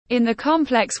In the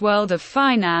complex world of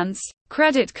finance,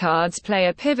 credit cards play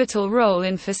a pivotal role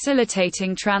in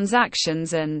facilitating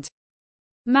transactions and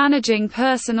managing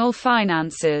personal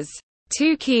finances.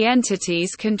 Two key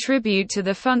entities contribute to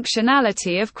the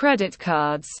functionality of credit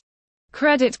cards: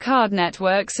 credit card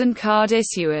networks and card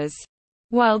issuers.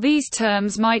 While these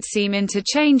terms might seem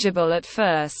interchangeable at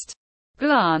first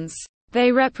glance,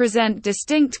 they represent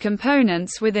distinct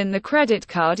components within the credit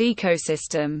card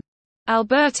ecosystem.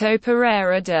 Alberto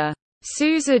Pereira de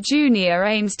Souza Jr.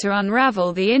 aims to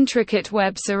unravel the intricate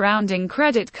web surrounding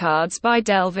credit cards by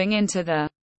delving into the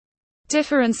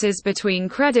differences between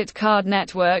credit card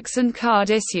networks and card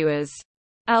issuers.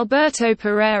 Alberto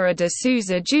Pereira de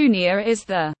Souza Jr. is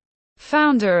the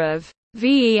founder of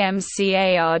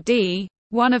VEMCARD,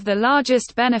 one of the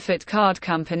largest benefit card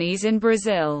companies in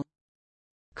Brazil.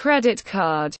 Credit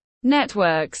card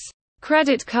networks.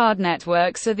 Credit card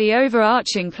networks are the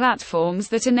overarching platforms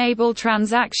that enable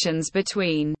transactions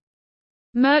between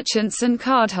merchants and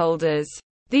cardholders.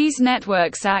 These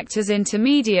networks act as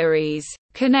intermediaries,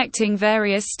 connecting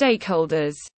various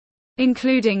stakeholders,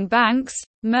 including banks,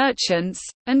 merchants,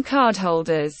 and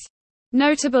cardholders.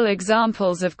 Notable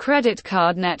examples of credit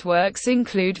card networks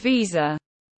include Visa,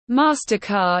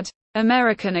 MasterCard,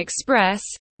 American Express,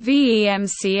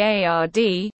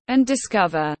 VEMCARD, and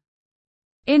Discover.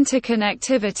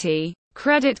 Interconnectivity.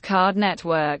 Credit card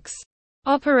networks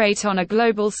operate on a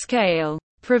global scale,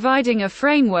 providing a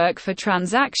framework for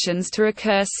transactions to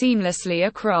occur seamlessly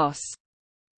across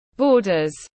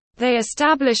borders. They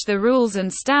establish the rules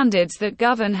and standards that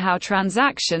govern how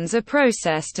transactions are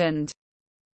processed and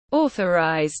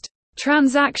authorized.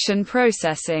 Transaction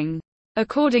processing.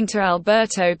 According to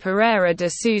Alberto Pereira de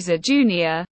Souza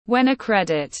Jr., when a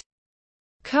credit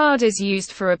card is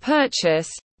used for a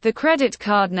purchase, the credit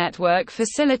card network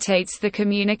facilitates the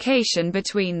communication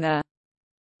between the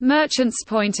merchant's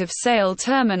point-of-sale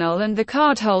terminal and the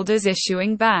cardholder's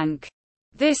issuing bank.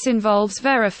 This involves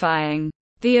verifying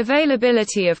the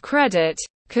availability of credit,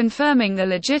 confirming the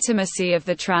legitimacy of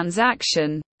the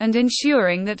transaction, and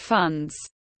ensuring that funds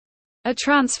are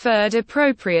transferred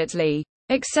appropriately.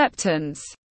 Acceptance.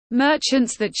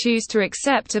 Merchants that choose to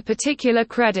accept a particular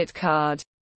credit card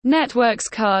network's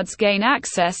cards gain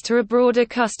access to a broader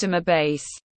customer base.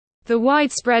 The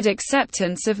widespread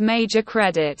acceptance of major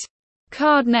credit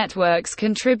card networks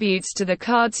contributes to the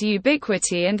card's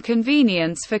ubiquity and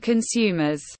convenience for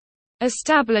consumers.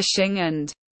 Establishing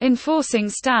and enforcing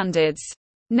standards.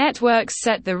 Networks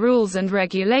set the rules and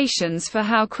regulations for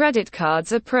how credit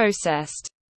cards are processed.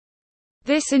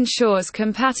 This ensures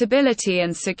compatibility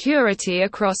and security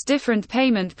across different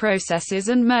payment processes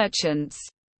and merchants.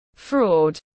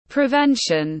 Fraud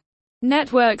prevention.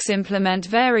 Networks implement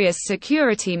various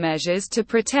security measures to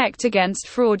protect against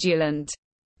fraudulent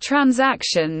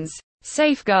transactions,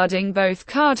 safeguarding both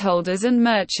cardholders and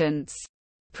merchants.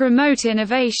 Promote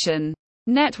innovation.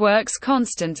 Networks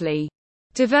constantly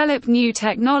develop new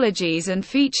technologies and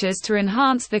features to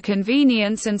enhance the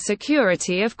convenience and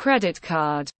security of credit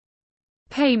card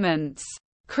payments.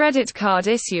 Credit card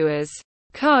issuers.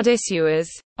 Card issuers,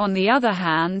 on the other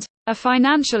hand, are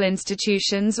financial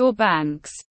institutions or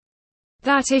banks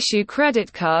that issue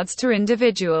credit cards to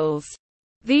individuals.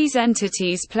 These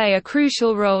entities play a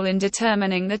crucial role in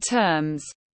determining the terms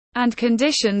and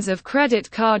conditions of credit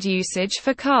card usage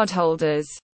for cardholders.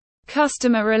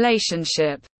 Customer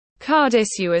relationship. Card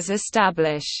issuers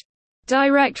establish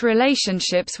direct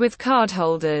relationships with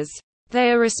cardholders.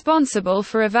 They are responsible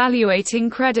for evaluating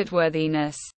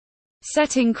creditworthiness,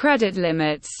 setting credit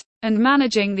limits, and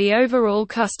managing the overall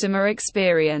customer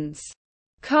experience.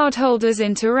 Cardholders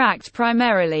interact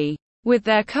primarily with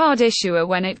their card issuer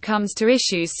when it comes to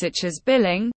issues such as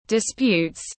billing,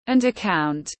 disputes, and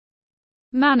account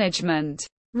management.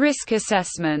 Risk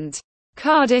assessment.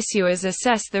 Card issuers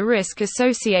assess the risk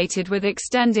associated with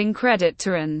extending credit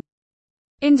to an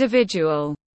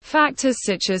individual. Factors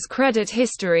such as credit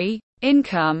history,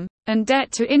 income, and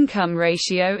debt-to-income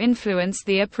ratio influence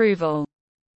the approval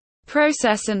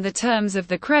process and the terms of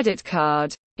the credit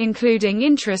card, including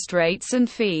interest rates and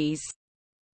fees.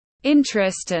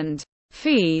 Interest and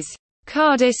fees.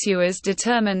 Card issuers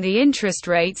determine the interest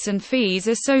rates and fees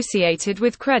associated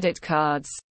with credit cards.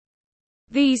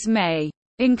 These may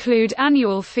include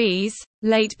annual fees,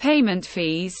 late payment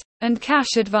fees, and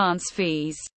cash advance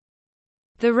fees.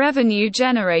 The revenue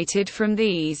generated from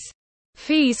these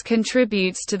fees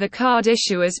contributes to the card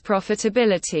issuer's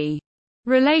profitability.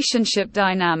 Relationship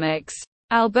dynamics.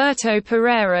 Alberto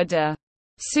Pereira de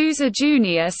Souza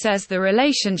Jr. says the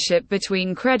relationship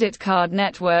between credit card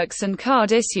networks and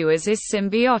card issuers is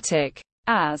symbiotic,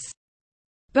 as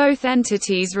Both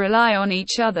entities rely on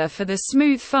each other for the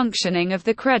smooth functioning of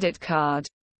the credit card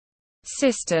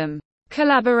system.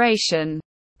 Collaboration.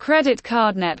 Credit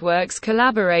card networks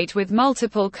collaborate with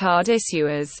multiple card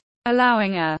issuers,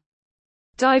 allowing a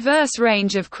diverse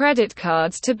range of credit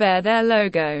cards to bear their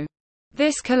logo.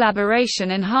 This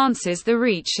collaboration enhances the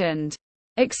reach and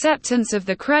acceptance of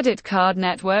the credit card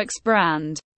network's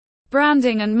brand.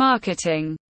 Branding and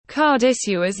marketing. Card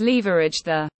issuers leverage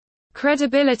the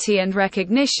credibility and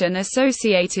recognition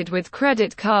associated with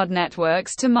credit card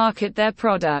networks to market their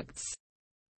products.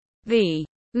 The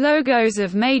logos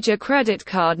of major credit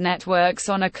card networks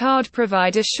on a card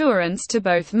provide assurance to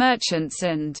both merchants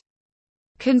and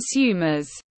consumers.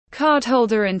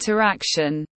 Cardholder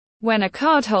interaction. When a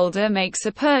cardholder makes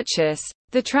a purchase,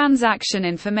 the transaction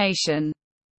information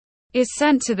is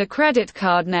sent to the credit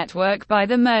card network by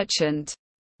the merchant.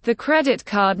 The credit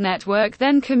card network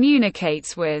then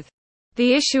communicates with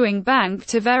the issuing bank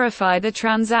to verify the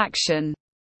transaction.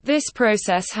 This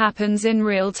process happens in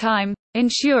real time,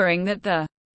 ensuring that the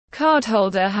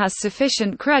cardholder has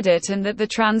sufficient credit and that the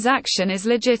transaction is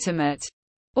legitimate.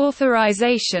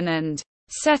 Authorization and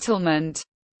settlement.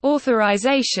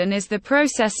 Authorization is the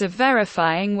process of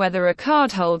verifying whether a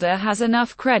cardholder has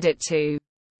enough credit to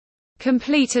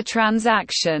complete a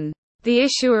transaction. The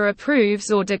issuer approves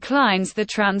or declines the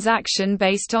transaction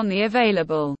based on the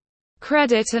available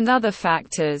credit and other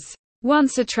factors.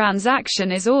 Once a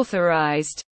transaction is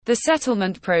authorized, the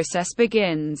settlement process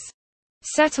begins.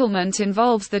 Settlement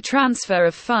involves the transfer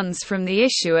of funds from the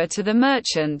issuer to the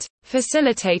merchant,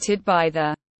 facilitated by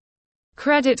the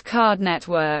credit card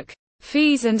network.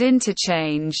 Fees and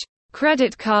interchange.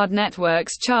 Credit card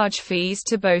networks charge fees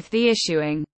to both the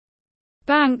issuing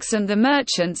banks and the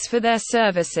merchants for their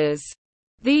services.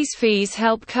 These fees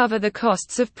help cover the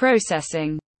costs of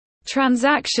processing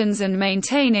transactions and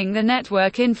maintaining the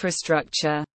network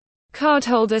infrastructure.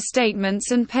 Cardholder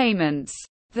statements and payments.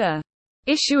 The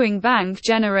issuing bank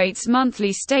generates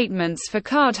monthly statements for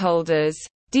cardholders,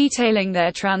 detailing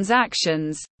their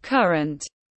transactions, current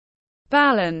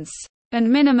balance, and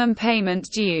minimum payment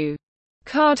due.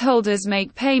 Cardholders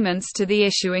make payments to the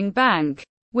issuing bank,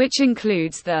 which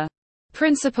includes the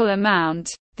principal amount,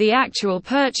 the actual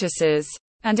purchases,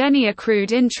 and any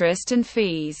accrued interest and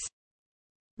fees.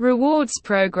 Rewards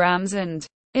programs and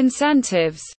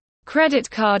incentives. Credit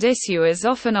card issuers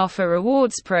often offer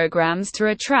rewards programs to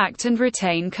attract and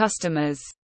retain customers.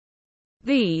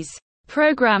 These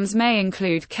programs may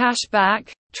include cash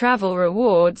back, travel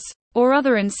rewards, or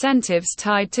other incentives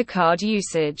tied to card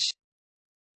usage.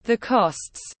 The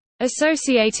costs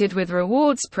associated with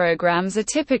rewards programs are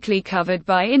typically covered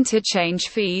by interchange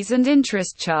fees and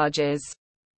interest charges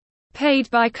paid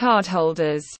by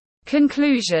cardholders.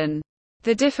 Conclusion.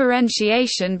 The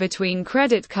differentiation between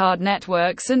credit card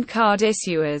networks and card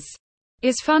issuers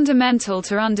is fundamental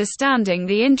to understanding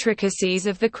the intricacies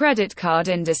of the credit card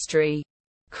industry.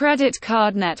 Credit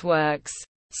card networks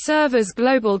serve as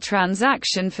global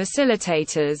transaction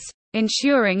facilitators,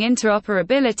 ensuring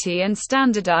interoperability and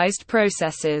standardized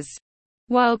processes,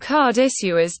 while card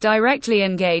issuers directly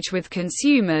engage with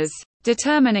consumers,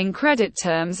 determining credit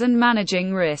terms and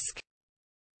managing risk.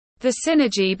 The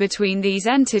synergy between these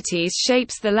entities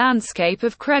shapes the landscape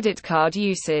of credit card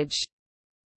usage.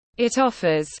 It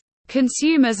offers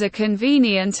consumers a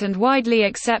convenient and widely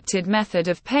accepted method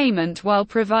of payment while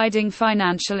providing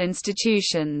financial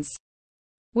institutions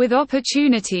with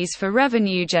opportunities for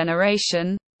revenue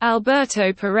generation.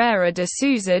 Alberto Pereira de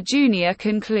Souza Jr.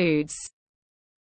 concludes.